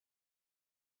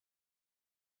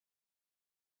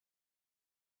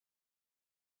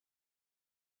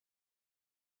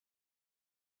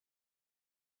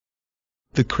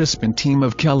The Crispin team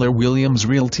of Keller Williams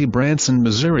Realty Branson,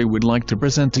 Missouri would like to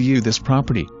present to you this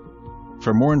property.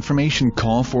 For more information,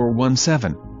 call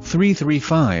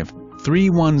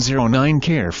 417-335-3109.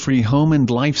 Carefree home and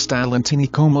lifestyle in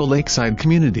Taneycomo Lakeside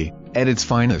community, at its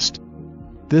finest.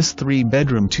 This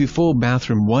 3-bedroom 2-full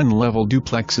bathroom 1-level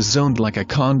duplex is zoned like a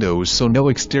condo, so no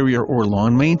exterior or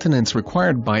lawn maintenance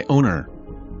required by owner.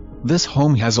 This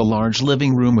home has a large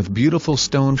living room with beautiful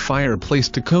stone fireplace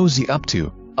to cozy up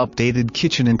to, updated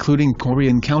kitchen including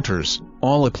Korean counters,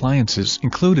 all appliances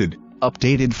included,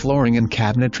 updated flooring and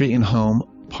cabinetry in home,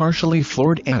 partially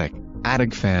floored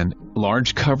attic fan,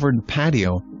 large covered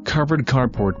patio, covered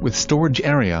carport with storage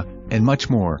area, and much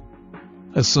more.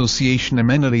 Association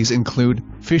amenities include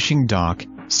fishing dock,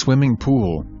 swimming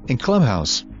pool, and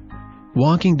clubhouse.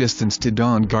 Walking distance to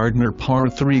Don Gardner Par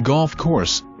 3 Golf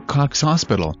Course, Cox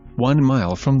Hospital, 1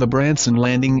 mile from the Branson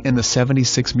Landing and the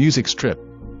 76 Music Strip.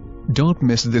 Don't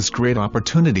miss this great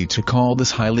opportunity to call this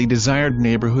highly desired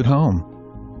neighborhood home.